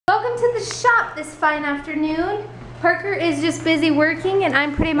to the shop this fine afternoon. Parker is just busy working and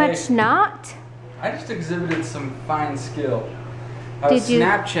I'm pretty much not. I just exhibited some fine skill. I was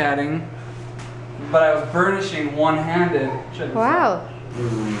Snapchatting, but I was burnishing one-handed. Wow.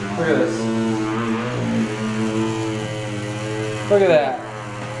 Look at this. Look at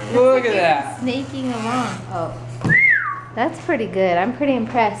that. Look at that. Snaking along. Oh. That's pretty good. I'm pretty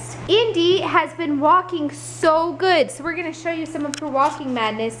impressed. Indy has been walking so good. So we're gonna show you some of her walking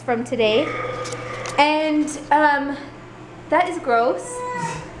madness from today. And that is gross.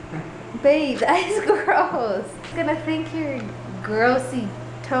 Babe, that is gross. I'm gonna think you're grossy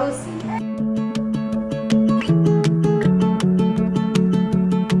toasty.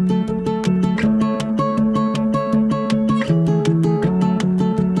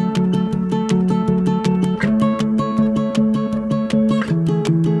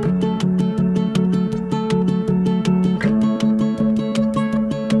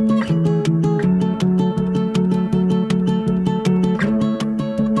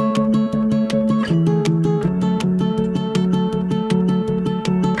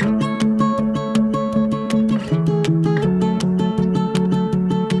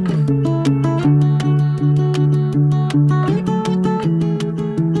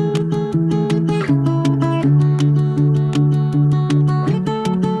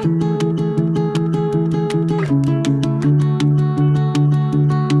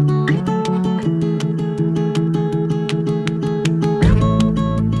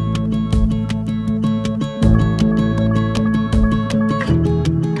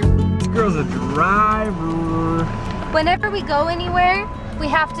 Whenever we go anywhere, we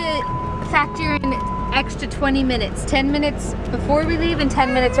have to factor in extra 20 minutes. 10 minutes before we leave and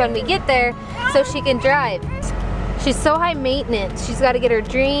 10 minutes when we get there so she can drive. She's so high maintenance. She's got to get her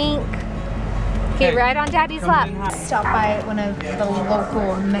drink, get right on Daddy's lap. Stop by one of the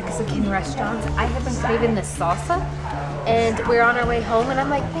local Mexican restaurants. I have been craving this salsa and we're on our way home and I'm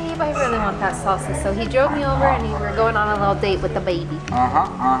like, babe, I really want that salsa. So he drove me over and we're going on a little date with the baby.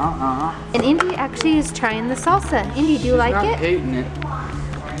 And Indy actually is trying the salsa. Indy, do you like it? Hating it.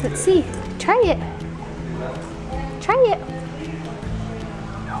 Let's see. Try it. Try it.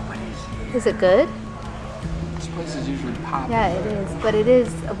 Nobody's. Is it good? This place is usually popping. Yeah, it is. But it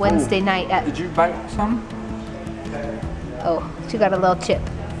is a Wednesday night at... Did you bite some? Oh, she got a little chip.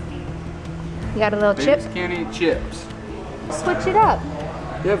 You got a little Babies chip? Can't eat chips. Switch it up.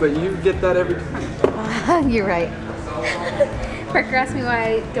 Yeah, but you get that every time. You're right. Parker asked me why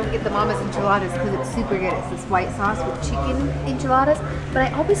I don't get the mama's enchiladas because it's super good. It's this white sauce with chicken enchiladas, but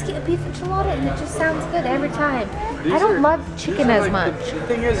I always get a beef enchilada and it just sounds good every time. I don't love chicken as much. The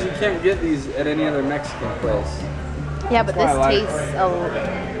thing is, you can't get these at any other Mexican place. Yeah, but this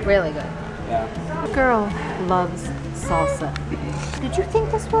tastes really good. Yeah. Girl loves salsa. Did you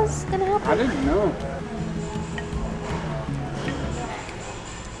think this was gonna happen? I didn't know.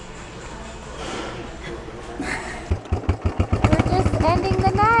 Ending the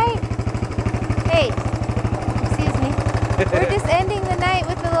night. Hey, excuse me. We're just ending the night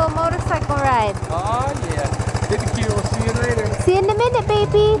with a little motorcycle ride. Oh yeah. Thank you. We'll see you later. See you in a minute,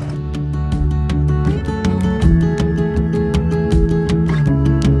 baby.